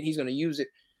going to be, and he's going to use it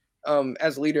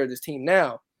as a leader of this team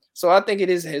now. So I think it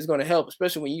is going to help,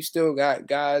 especially when you still got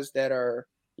guys that are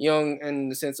young in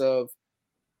the sense of,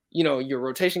 your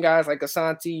rotation guys like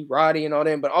Asante, Roddy, and all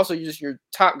them, but also your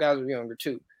top guys are younger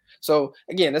too. So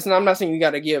again, I'm not saying you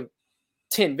got to give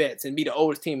 10 vets and be the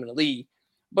oldest team in the league.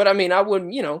 But I mean, I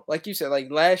wouldn't, like you said,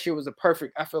 like last year was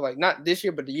I feel like not this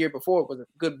year, but the year before was a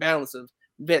good balance of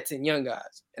vets and young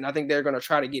guys. And I think they're going to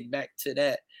try to get back to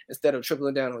that instead of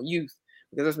tripling down on youth.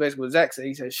 Because that's basically what Zach said.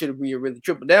 He said, should we have really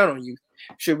tripled down on youth?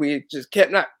 Should we have just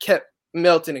kept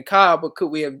Melton and Kyle, but could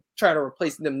we have tried to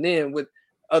replace them then with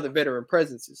other veteran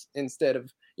presences instead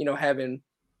of, having,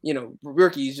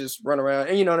 rookies just run around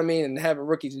and, you know what I mean? And having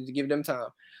rookies to give them time.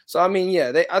 So, I mean,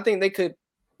 yeah, I think they could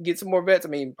get some more vets. I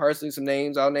mean, personally, some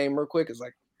names I'll name real quick is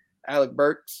like Alec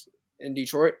Burks in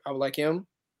Detroit. I would like him.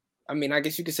 I mean, I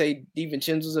guess you could say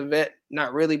DiVincenzo's a vet.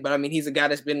 Not really, but I mean, he's a guy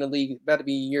that's been in the league about to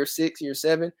be year 6, year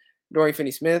 7. Dorian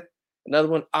Finney-Smith, another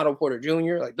one, Otto Porter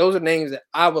Jr. Like, those are names that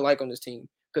I would like on this team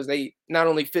because they not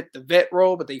only fit the vet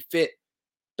role, but they fit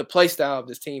the play style of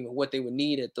this team and what they would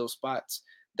need at those spots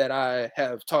that I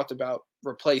have talked about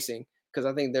replacing. Because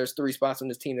I think there's 3 spots on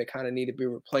this team that kind of need to be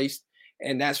replaced,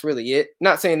 and that's really it.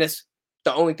 Not saying that's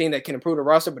the only thing that can improve the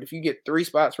roster, but if you get 3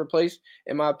 spots replaced,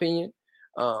 in my opinion,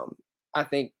 I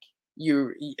think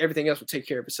everything else will take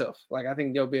care of itself. Like, I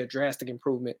think there'll be a drastic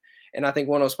improvement, and I think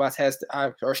one of those spots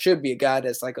should be a guy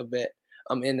that's like a vet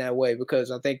in that way,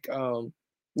 because I think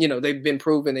they've been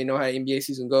proven they know how NBA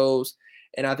season goes.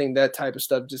 And I think that type of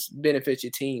stuff just benefits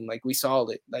your team. Like, we saw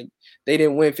it. Like, they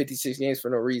didn't win 56 games for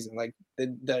no reason. Like,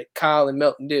 the Kyle and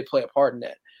Melton did play a part in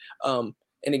that. And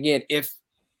again, if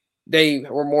they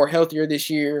were more healthier this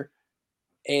year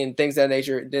and things of that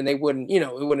nature, then they wouldn't, it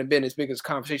wouldn't have been as big as a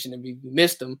conversation if we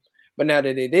missed them. But now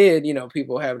that they did,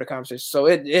 people having the conversation. So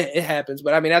it happens.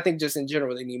 But I mean, I think just in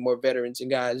general, they need more veterans and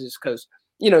guys just because,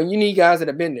 you need guys that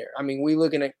have been there. I mean, we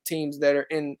looking at teams that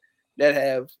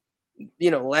have,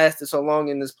 lasted so long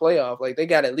in this playoff. Like, they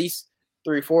got at least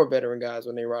 3 or 4 veteran guys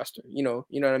on their roster. You know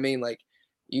what I mean? Like,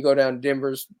 you go down to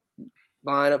Denver's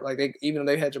lineup, like even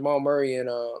though they had Jamal Murray and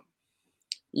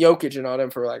Jokic and all them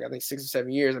for like I think 6 or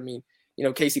 7 years. I mean,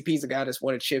 KCP's a guy that's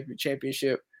won a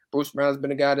championship. Bruce Brown's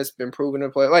been a guy that's been proven to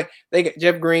play. Like, they got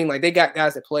Jeff Green, like they got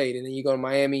guys that played. And then you go to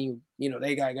Miami,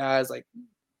 they got guys like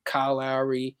Kyle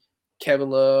Lowry, Kevin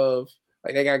Love,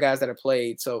 like they got guys that have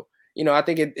played. So I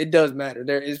think it does matter.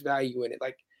 There is value in it.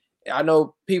 Like, I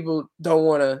know people don't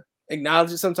want to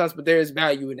acknowledge it sometimes, but there is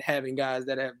value in having guys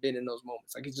that have been in those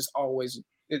moments. Like, it's just always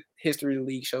history of the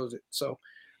league shows it. So,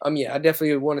 yeah, I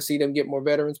definitely want to see them get more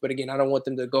veterans. But again, I don't want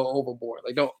them to go overboard.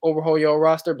 Like, don't overhaul your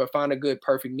roster, but find a good,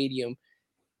 perfect medium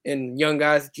in young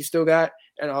guys that you still got,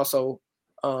 and also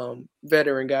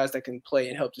veteran guys that can play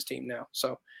and help this team now.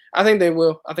 So I think they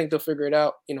will. I think they'll figure it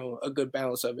out, a good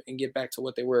balance of it and get back to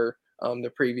what they were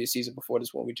the previous season before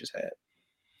this one we just had.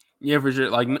 Yeah, for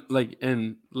sure.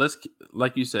 And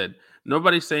like you said,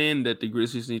 nobody's saying that the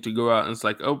Grizzlies need to go out and it's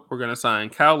like, oh, we're gonna sign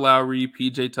Kyle Lowry,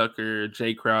 PJ Tucker,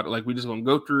 Jay Crowder. Like, we just gonna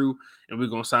go through and we're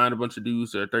gonna sign a bunch of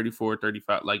dudes that are 34,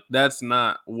 35. Like, that's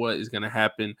not what is gonna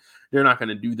happen. They're not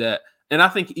gonna do that. And I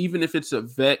think even if it's a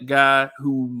vet guy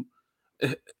who,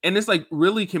 and it's like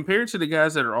really compared to the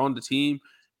guys that are on the team,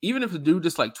 even if the dude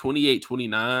is like 28,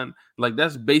 29, like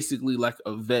that's basically like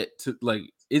a vet to like.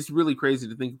 It's really crazy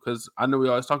to think because I know we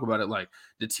always talk about it, like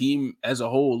the team as a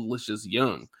whole is just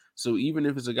young. So even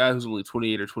if it's a guy who's only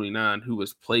 28 or 29 who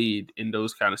has played in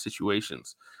those kind of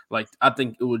situations, like I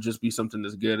think it would just be something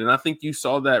that's good. And I think you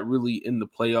saw that really in the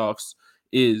playoffs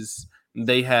is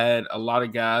they had a lot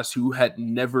of guys who had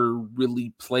never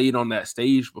really played on that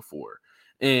stage before.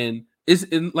 And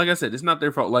like I said, it's not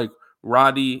their fault. Like,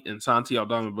 Roddy and Santi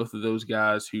Aldama, both of those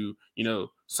guys who,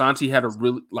 Santi had a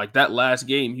really, like that last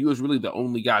game, he was really the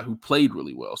only guy who played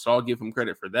really well. So I'll give him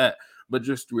credit for that. But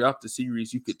just throughout the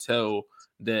series, you could tell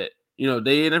that,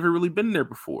 they had never really been there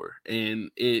before.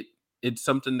 And it's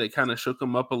something that kind of shook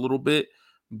them up a little bit.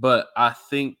 But I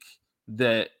think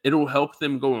that it'll help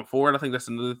them going forward. I think that's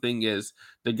another thing is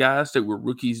the guys that were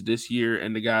rookies this year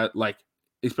and the guy like,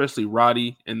 especially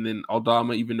Roddy and then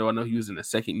Aldama, even though I know he was in the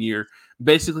second year,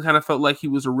 basically kind of felt like he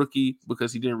was a rookie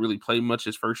because he didn't really play much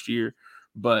his first year,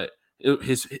 but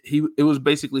it was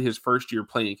basically his first year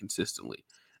playing consistently.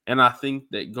 And I think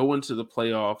that going to the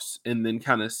playoffs and then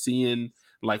kind of seeing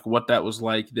like what that was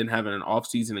like, then having an off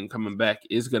season and coming back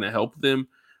is going to help them.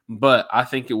 But I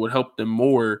think it would help them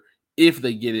more if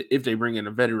they bring in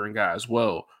a veteran guy as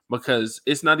well, because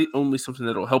it's not only something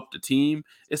that'll help the team,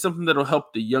 it's something that'll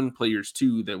help the young players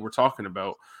too that we're talking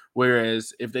about.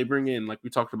 Whereas if they bring in, like we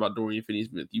talked about Dorian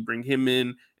Finney-Smith, you bring him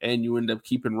in and you end up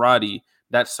keeping Roddy,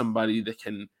 that's somebody that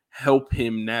can help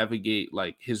him navigate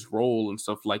like his role and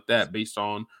stuff like that based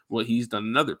on what he's done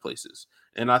in other places.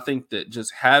 And I think that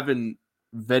just having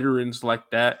veterans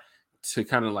like that to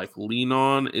kind of like lean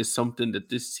on is something that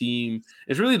this team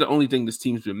is really the only thing this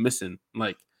team's been missing,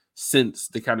 like since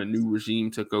the kind of new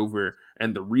regime took over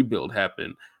and the rebuild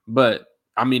happened. But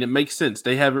I mean, it makes sense.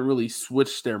 They haven't really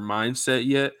switched their mindset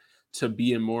yet to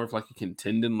being more of like a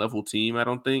contending level team, I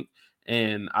don't think.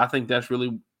 And I think that's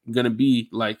really going to be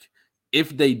like,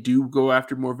 if they do go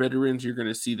after more veterans, you're going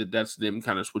to see that that's them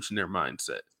kind of switching their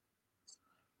mindset.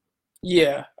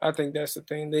 Yeah, I think that's the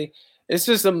thing. It's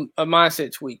just a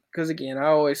mindset tweak. Because again, I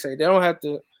always say they don't have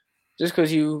to, just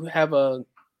because you have a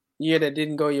year that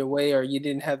didn't go your way or you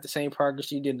didn't have the same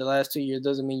progress you did the last 2 years,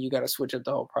 doesn't mean you got to switch up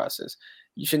the whole process.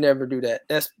 You should never do that.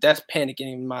 That's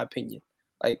panicking, in my opinion.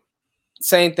 Like,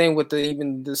 same thing with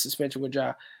even the suspension with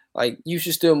Ja. Like, you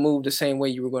should still move the same way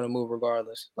you were going to move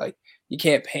regardless. Like, you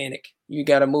can't panic. You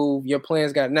got to move. Your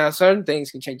plans now, certain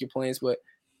things can change your plans, but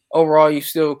overall, you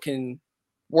still can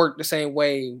work the same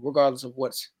way regardless of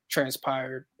what's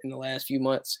transpired in the last few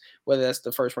months, whether that's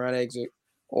the first round exit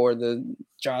or the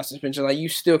job suspension. Like, you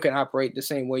still can operate the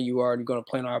same way you are going to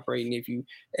plan on operating if you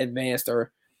advanced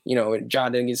or,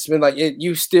 John didn't get suspended. Like,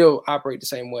 you still operate the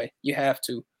same way. You have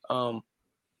to,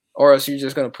 or else you're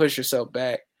just going to push yourself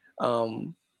back.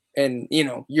 And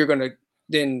you're going to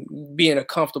then be in a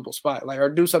comfortable spot, like, or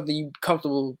do something you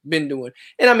comfortable been doing.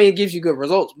 And I mean, it gives you good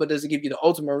results, but does it give you the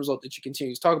ultimate result that you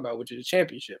continue to talk about, which is a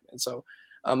championship? And so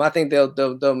I think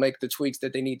they'll make the tweaks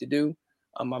that they need to do.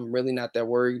 I'm really not that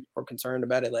worried or concerned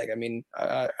about it. Like, I mean,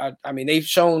 I mean, they've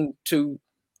shown to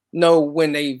know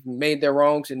when they've made their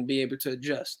wrongs and be able to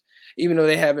adjust, even though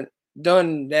they haven't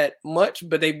done that much,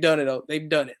 but they've done it. They've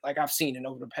done it. Like, I've seen it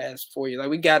over the past 4 years. Like,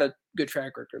 we got a good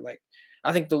track record. Like,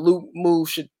 I think the Luke move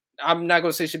I'm not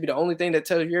going to say it should be the only thing that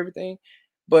tells you everything,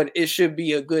 but it should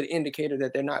be a good indicator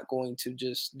that they're not going to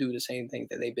just do the same thing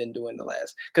that they've been doing the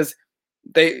last. Because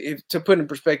to put in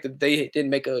perspective, they didn't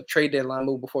make a trade deadline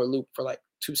move before Luke for like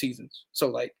 2 seasons. So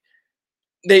like,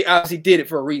 they obviously did it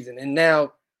for a reason. And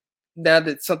now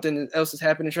that something else has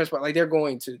happened in transport, like,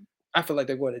 I feel like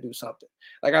they're going to do something.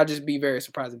 Like, I'd just be very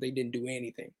surprised if they didn't do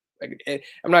anything. Like,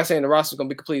 I'm not saying the roster's going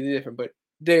to be completely different, but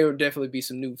there will definitely be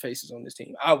some new faces on this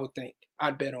team. I would think.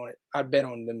 I'd bet on it. I'd bet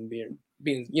on them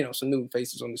being some new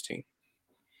faces on this team.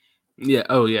 Yeah.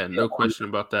 Oh, yeah. No question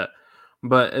about that.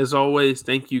 But as always,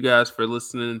 thank you guys for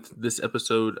listening to this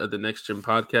episode of the Next Gen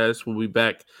Podcast. We'll be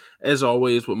back, as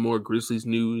always, with more Grizzlies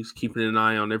news, keeping an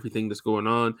eye on everything that's going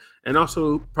on, and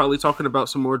also probably talking about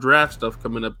some more draft stuff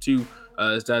coming up too,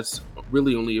 as that's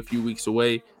really only a few weeks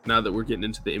away now that we're getting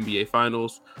into the NBA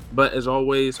Finals. But as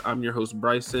always, I'm your host,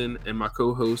 Bryson, and my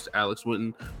co-host, Alex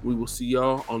Winton. We will see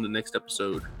y'all on the next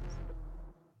episode.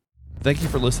 Thank you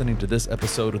for listening to this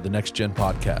episode of the Next Gen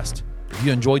Podcast. If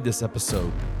you enjoyed this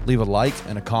episode, leave a like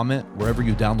and a comment wherever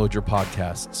you download your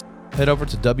podcasts. Head over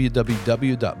to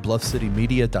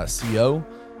www.bluffcitymedia.co,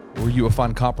 where you will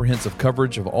find comprehensive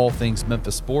coverage of all things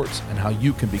Memphis sports and how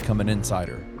you can become an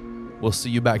insider. We'll see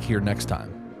you back here next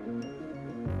time.